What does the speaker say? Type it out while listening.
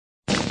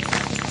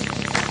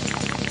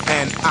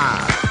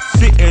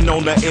Sitting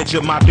on the edge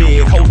of my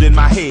bed, holding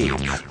my head,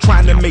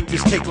 trying to make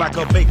this cake like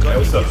a baker. Hey,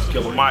 what's up? It's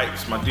Killer Mike.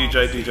 It's my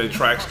DJ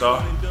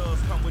Trackstar.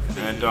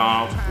 And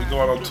we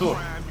going on tour.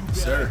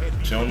 Sir.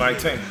 June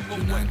 19th.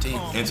 June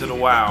 19th. Into the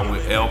Wild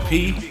with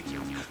LP.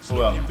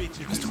 Who else?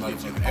 Mr.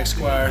 Motherfucking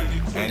Esquire.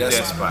 And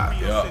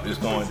Despot. Yup, it's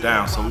going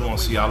down. So we want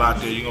to see y'all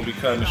out there. You're going to be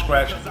cutting and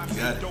scratching. You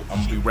got it. I'm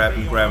going to be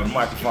rapping, grabbing the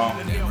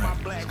microphone. Damn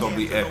right. It's going to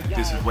be epic.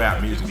 This is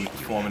rap music. We're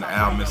performing the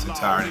album in its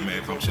entirety,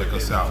 man. Come check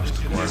us out.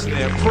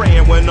 They're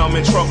praying when I'm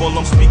in trouble.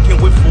 I'm speaking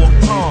with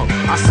forked tongue.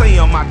 I say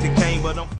I'm out the game, but I'm